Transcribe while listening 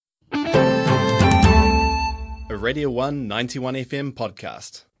a Radio 1 91 FM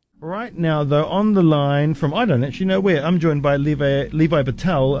podcast. Right now, though, on the line from, I don't actually know where, I'm joined by Levi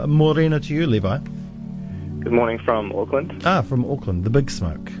Patel. Morena to you, Levi. Good morning from Auckland. From Auckland, the Big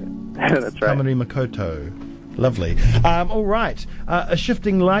Smoke. That's right. Kamari Makoto. Lovely. All right. A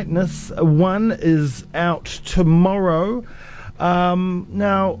Shifting Lightness 1 is out tomorrow.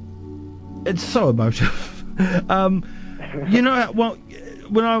 Now, it's so emotive.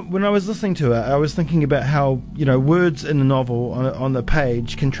 When I was listening to it, I was thinking about how, words in a novel on the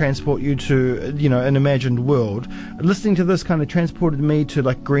page can transport you to, an imagined world. Listening to this kind of transported me to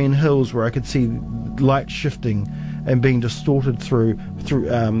like Green Hills, where I could see light shifting and being distorted through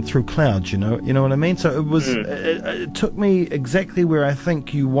clouds. You know what I mean? So it was it took me exactly where I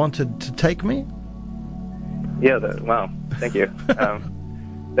think you wanted to take me. Yeah. Wow. Thank you.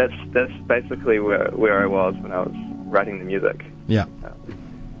 That's basically where I was when I was writing the music. Yeah.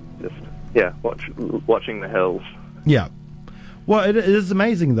 Watching the hills. Yeah. Well, it is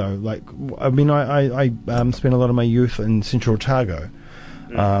amazing though. Like, I mean, I spent a lot of my youth in Central Otago,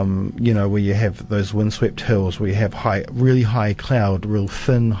 where you have those windswept hills, where you have really high cloud, real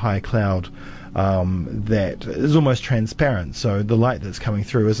thin high cloud, that is almost transparent. So the light that's coming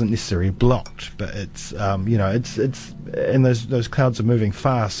through isn't necessarily blocked, but it's, it's, and those clouds are moving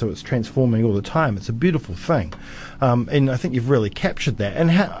fast, so it's transforming all the time. It's a beautiful thing. And I think you've really captured that.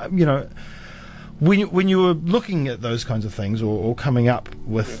 And how, when you were looking at those kinds of things, or coming up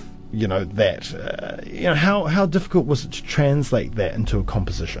with, that, how difficult was it to translate that into a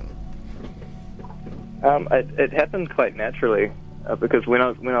composition? It happened quite naturally, because when I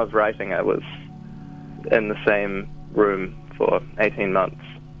was writing, I was in the same room for 18 months,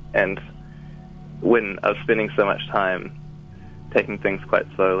 and when I was spending so much time taking things quite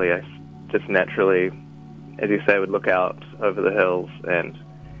slowly, I just naturally, as you say, would look out over the hills, and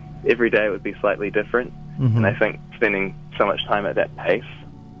every day would be slightly different. Mm-hmm. And I think spending so much time at that pace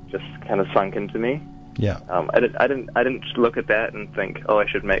just kind of sunk into me. Yeah. I didn't look at that and think, I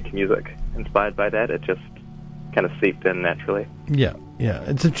should make music inspired by that. It just kind of seeped in naturally. Yeah.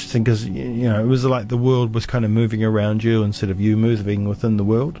 It's interesting because it was like the world was kind of moving around you instead of you moving within the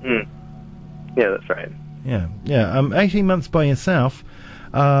world. Mm. Yeah, that's right. Yeah. 18 months by yourself.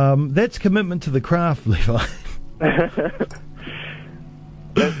 That's commitment to the craft, Levi.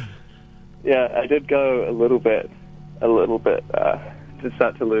 Yeah, I did go a little bit, to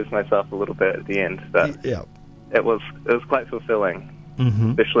start to lose myself a little bit at the end, but yeah, it was quite fulfilling,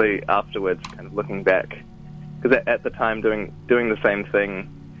 especially afterwards, kind of looking back, because at the time doing the same thing,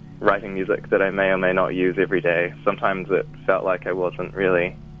 writing music that I may or may not use every day, sometimes it felt like I wasn't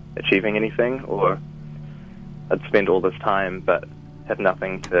really achieving anything, or I'd spend all this time but have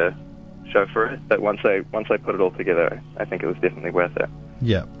nothing to show for it. But once I put it all together, I think it was definitely worth it.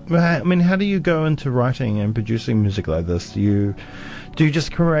 Yeah. I mean, how do you go into writing and producing music like this? Do you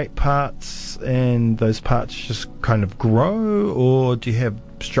just create parts and those parts just kind of grow, or do you have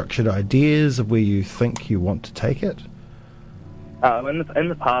structured ideas of where you think you want to take it? In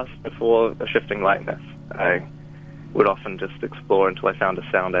the past, before A Shifting Lightness, I would often just explore until I found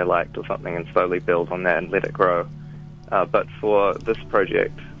a sound I liked or something and slowly build on that and let it grow. But for this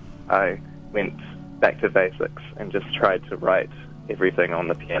project, I went back to basics and just tried to write everything on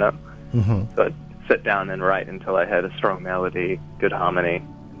the piano. Mm-hmm. So I'd sit down and write until I had a strong melody, good harmony,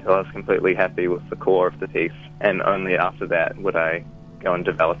 until I was completely happy with the core of the piece. And only after that would I go and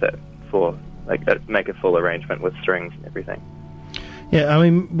develop it for, make a full arrangement with strings and everything. Yeah, I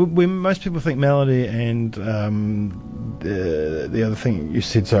mean, when most people think melody and the other thing you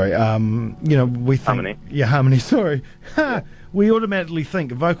said, sorry, we think... Harmony. Yeah, harmony, sorry. We automatically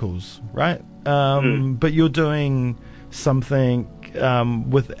think vocals, right? But you're doing something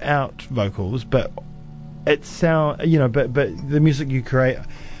without vocals, but it but the music you create,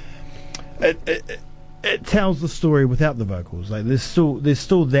 it tells the story without the vocals. Like there's still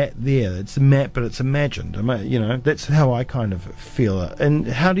that there. It's but it's imagined. That's how I kind of feel it. And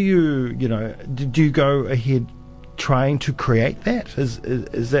how do you do you go ahead trying to create that?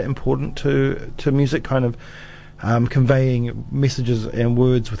 Is that important to music, kind of conveying messages and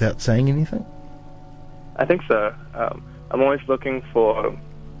words without saying anything? I think so. I'm always looking for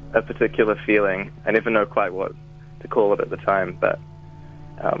a particular feeling. I never know quite what to call it at the time, but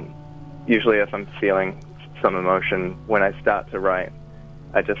usually if I'm feeling some emotion, when I start to write,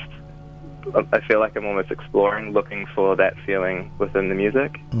 I feel like I'm almost exploring, looking for that feeling within the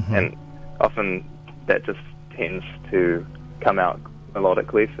music, and often that just tends to come out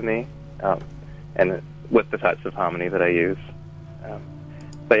melodically for me, and with the types of harmony that I use.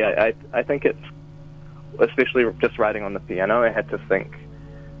 But yeah, I think it's, especially just writing on the piano, I had to think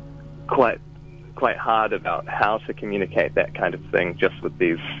quite quite hard about how to communicate that kind of thing just with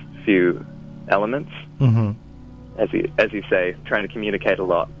these few elements. Mm-hmm. As you say, trying to communicate a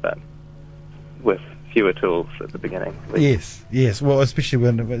lot, but with fewer tools at the beginning. Yes. Well, especially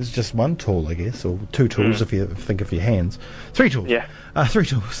when it's just one tool, I guess, or two tools if you think of your hands. 3 tools. Yeah. 3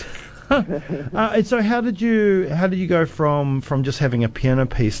 tools. And so, how did you go from just having a piano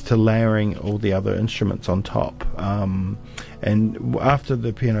piece to layering all the other instruments on top? And after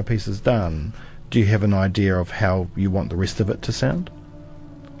the piano piece is done, do you have an idea of how you want the rest of it to sound?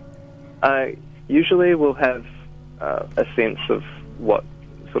 I usually will have a sense of what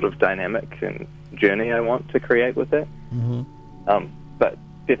sort of dynamic and journey I want to create with it. Mm-hmm. But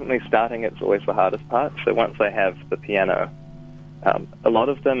definitely starting it's always the hardest part. So once I have the piano, a lot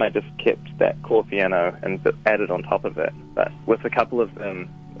of them I just kept that core piano and added on top of it. But with a couple of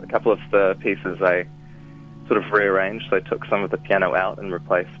the pieces I sort of rearranged. So I took some of the piano out and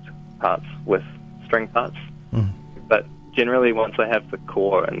replaced parts with string parts. Mm. But generally once I have the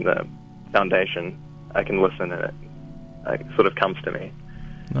core and the foundation, I can listen and it sort of comes to me.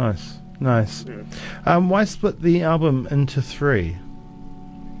 Nice. Why split the album into 3?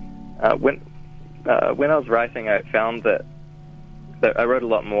 When I was writing, I found that I wrote a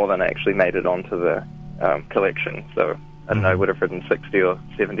lot more than I actually made it onto the collection. So I don't know, I would have written 60 or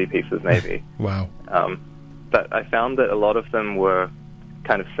 70 pieces maybe. Wow. But I found that a lot of them were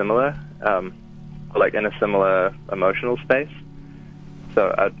kind of similar, like in a similar emotional space.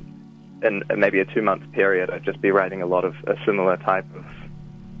 So in maybe a 2-month period, I'd just be writing a lot of a similar type of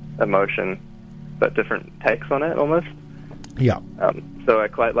emotion, but different takes on it almost. Yeah. So I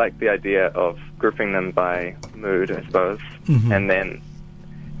quite like the idea of grouping them by mood, I suppose, and then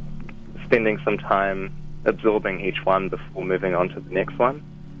spending some time absorbing each one before moving on to the next one,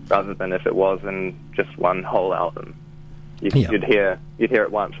 rather than if it was in just one whole album. You'd hear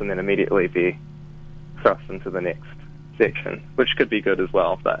it once and then immediately be thrust into the next section, which could be good as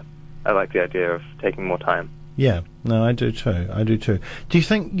well, but I like the idea of taking more time. Yeah, no, I do too. Do you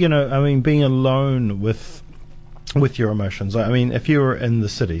think, being alone with your emotions, I mean, if you were in the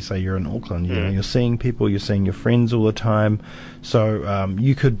city, say you're in Auckland, you're seeing people, you're seeing your friends all the time, so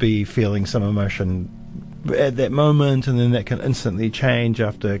you could be feeling some emotion at that moment, and then that can instantly change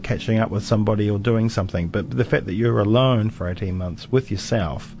after catching up with somebody or doing something. But the fact that you're alone for 18 months with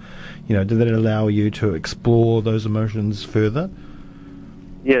yourself, did that allow you to explore those emotions further?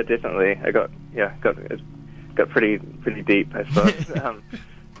 Yeah, definitely. I got pretty deep, I suppose,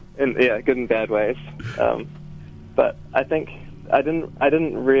 in good and bad ways. But I think I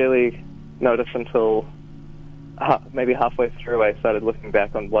didn't really notice until maybe halfway through I started looking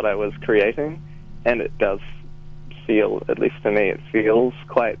back on what I was creating, and it does feel, at least to me, it feels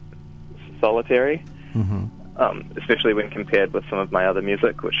quite solitary, especially when compared with some of my other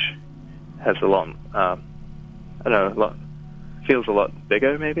music, which has a lot, feels a lot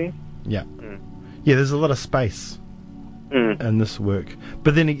bigger, maybe. Yeah. Yeah, there's a lot of space in this work,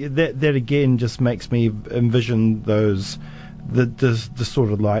 but then that again just makes me envision the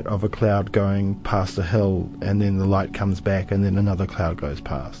sort of light of a cloud going past a hill, and then the light comes back, and then another cloud goes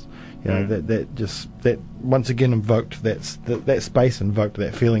past. That once again invoked that space, invoked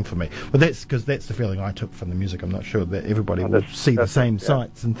that feeling for me. Well, that's because that's the feeling I took from the music. I'm not sure that everybody will see the same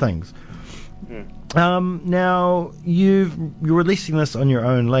sights and things. Now you're releasing this on your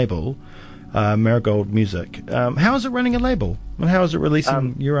own label, Marigold Music. How is it running a label, and how is it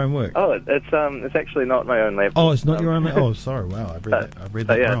releasing your own work? Oh, it's actually not my own label. Oh, it's not your own label. Oh, sorry. Wow, I read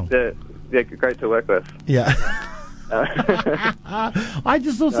that wrong. Yeah, great to work with. Yeah. I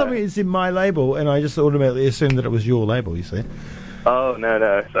just saw something that's in my label, and I just automatically assumed that it was your label. You see? Oh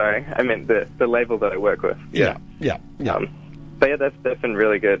no, sorry. I meant the label that I work with. Yeah. But yeah, that's been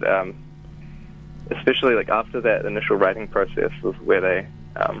really good. Especially like after that initial writing process was where they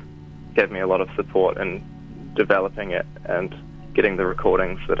gave me a lot of support in developing it and getting the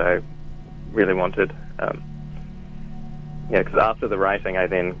recordings that I really wanted. Because after the writing, I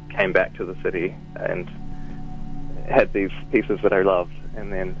then came back to the city and had these pieces that I loved,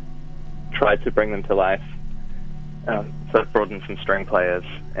 and then tried to bring them to life. So I brought in some string players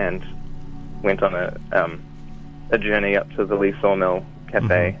and went on a journey up to the Lee Sawmill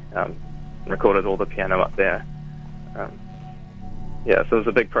Cafe, and recorded all the piano up there. So it was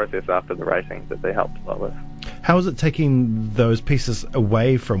a big process after the writing that they helped a lot with. How was it taking those pieces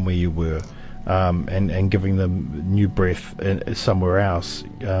away from where you were, and giving them new breath somewhere else?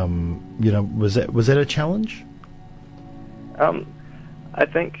 Was that a challenge? I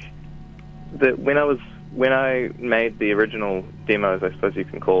think that when I made the original demos, I suppose you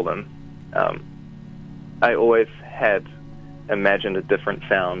can call them, I always had imagined a different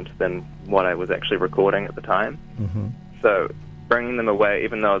sound than what I was actually recording at the time. Mm-hmm. So bringing them away,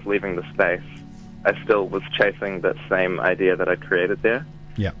 even though I was leaving the space, I still was chasing that same idea that I'd created there.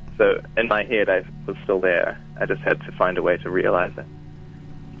 Yeah. So in my head, I was still there. I just had to find a way to realize it.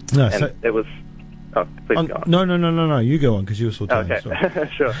 No, And so, it was... Oh, please go on. No. You go on, because you were still telling the story. Okay,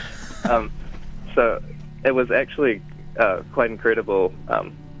 sure. So it was actually quite incredible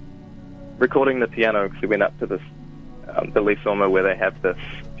recording the piano, because we went up to this the Lee Somer, where they have this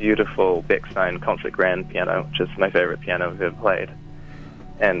beautiful Bechstein Concert Grand piano, which is my favorite piano I've ever played.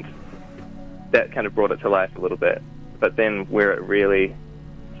 And that kind of brought it to life a little bit. But then where it really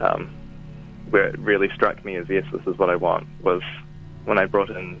struck me as, yes, this is what I want, was when I brought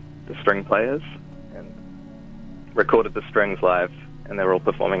in the string players and recorded the strings live, and they were all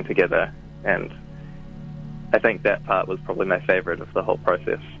performing together. And I think that part was probably my favorite of the whole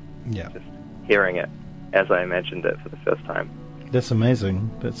process. Yeah. Just hearing it as I imagined it for the first time. That's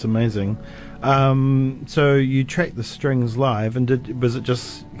amazing. So you tracked the strings live, and was it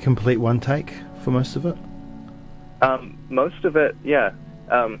just complete one take for most of it? Most of it, yeah.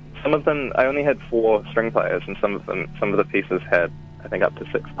 Some of them, I only had 4 string players, and some of the pieces had, I think, up to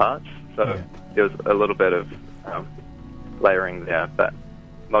 6 parts. So Yeah. there was a little bit of layering there, but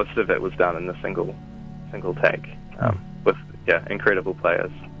most of it was done in a single take with incredible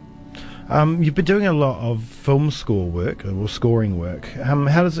players. You've been doing a lot of film score work, or scoring work.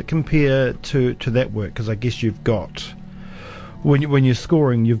 How does it compare to that work? Because I guess you've got, when you're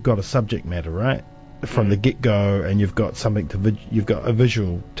scoring, you've got a subject matter, right? From the get-go, and you've got you've got a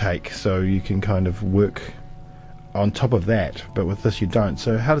visual take, so you can kind of work on top of that. But with this, you don't.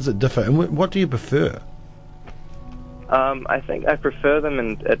 So how does it differ? And what do you prefer? I think I prefer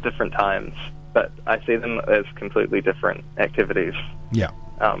them at different times, but I see them as completely different activities. Yeah.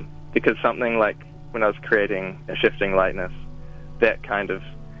 Because something like when I was creating A Shifting Lightness, that kind of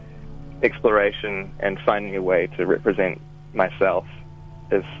exploration and finding a way to represent myself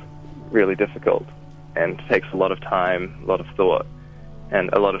is really difficult and takes a lot of time, a lot of thought, and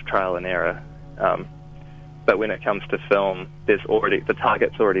a lot of trial and error. But when it comes to film, the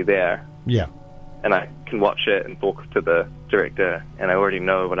target's already there, Yeah. and I can watch it and talk to the director, and I already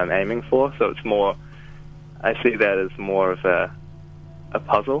know what I'm aiming for. So it's more, I see that as more of a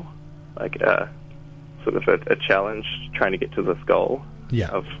puzzle, like sort of a challenge trying to get to this goal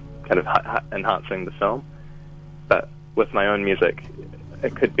of kind of enhancing the film. But with my own music, I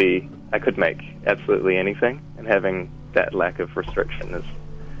could make absolutely anything, and having that lack of restriction is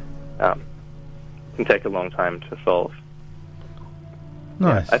can take a long time to solve.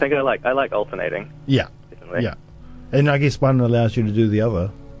 Nice. Yeah, I think I like alternating. Yeah. Definitely. Yeah. And I guess one allows you to do the other.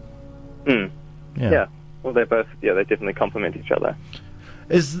 Yeah. Well, they definitely complement each other.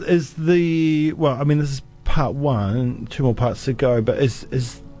 Is the, well, I mean, this is part 1, 2 more parts to go, but is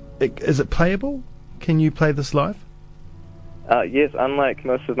it playable? Can you play this live? Yes, unlike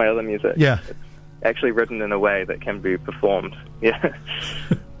most of my other music. Yeah. It's actually written in a way that can be performed. Yeah.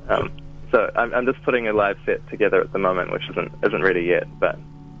 So I'm just putting a live set together at the moment, which isn't ready yet, but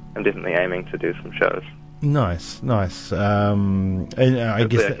I'm definitely aiming to do some shows. Nice. And I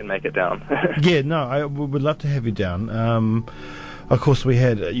guess I can make it down. Yeah, no, I would love to have you down. Of course, we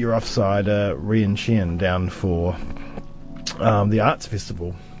had Your Offside, Rian Chen down for the Arts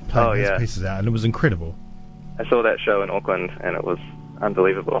Festival, playing his pieces out, and it was incredible. I saw that show in Auckland, and it was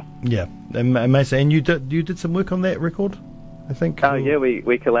unbelievable. Yeah, amazing. And you did some work on that record, I think? Yeah,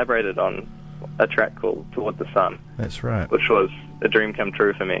 we collaborated on a track called Toward the Sun. That's right. Which was a dream come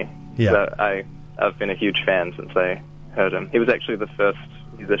true for me. Yeah. So I've been a huge fan since I heard him. He was actually the first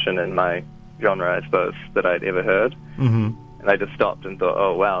musician in my genre, I suppose, that I'd ever heard. Mm-hmm. And I just stopped and thought,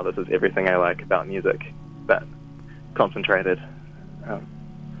 oh, wow, this is everything I like about music, but concentrated.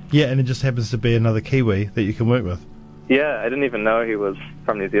 Yeah, and it just happens to be another Kiwi that you can work with. Yeah, I didn't even know he was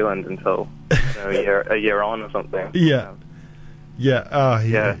from New Zealand until a year on or something. Yeah.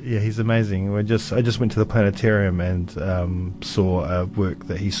 Yeah, he's amazing. I just went to the planetarium and saw a work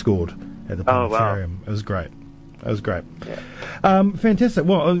that he scored at the planetarium. Oh, wow. It was great. Yeah. Fantastic.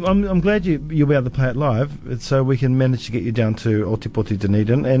 Well, I'm glad you'll be able to play it live, so we can manage to get you down to Otepoti,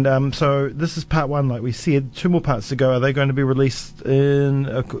 Dunedin. And so this is part 1, like we said. 2 more parts to go. Are they going to be released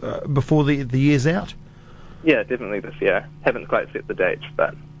in before the year's out? Yeah, definitely this year. Haven't quite set the dates,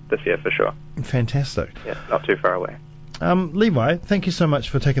 but this year for sure. Fantastic. Yeah, not too far away. Levi, thank you so much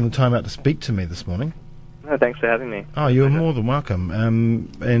for taking the time out to speak to me this morning. No, thanks for having me. Oh, you're more than welcome.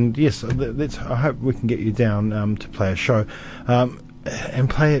 And yes, I hope we can get you down to play a show, and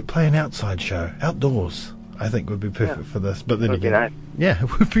play an outside show, outdoors. I think would be perfect for this. But then Would be again, nice. yeah,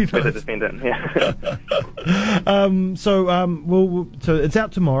 it would be Weather nice. dependent, yeah. So it's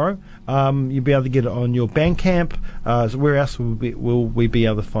out tomorrow. You'll be able to get it on your Bandcamp. So where else will we be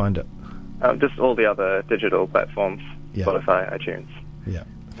able to find it? Just all the other digital platforms, Yeah. Spotify, iTunes, Yeah.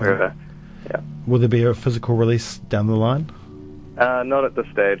 wherever. Yeah. Will there be a physical release down the line? Not at this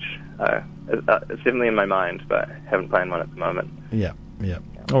stage. It's definitely in my mind, but I haven't planned one at the moment. Yeah.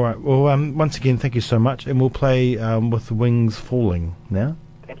 All right. Well, once again, thank you so much, and we'll play with the Wings Falling now.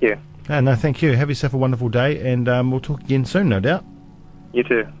 Thank you. No, thank you. Have yourself a wonderful day, and we'll talk again soon, no doubt. You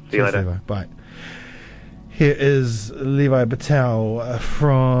too. See you Cheers, later. Levi. Bye. Here is Levi Battelle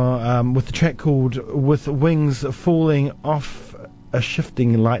from with the track called "With Wings Falling Off a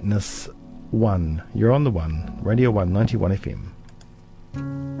Shifting Lightness 1." You're on the one, Radio 1, 91 FM.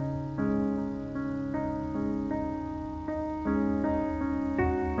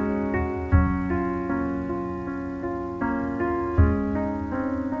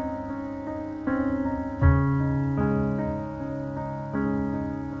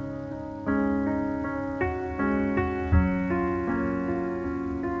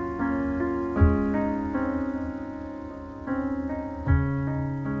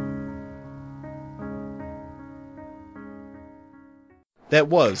 That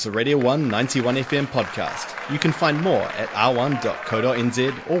was a Radio 1 91 FM podcast. You can find more at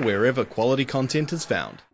r1.co.nz or wherever quality content is found.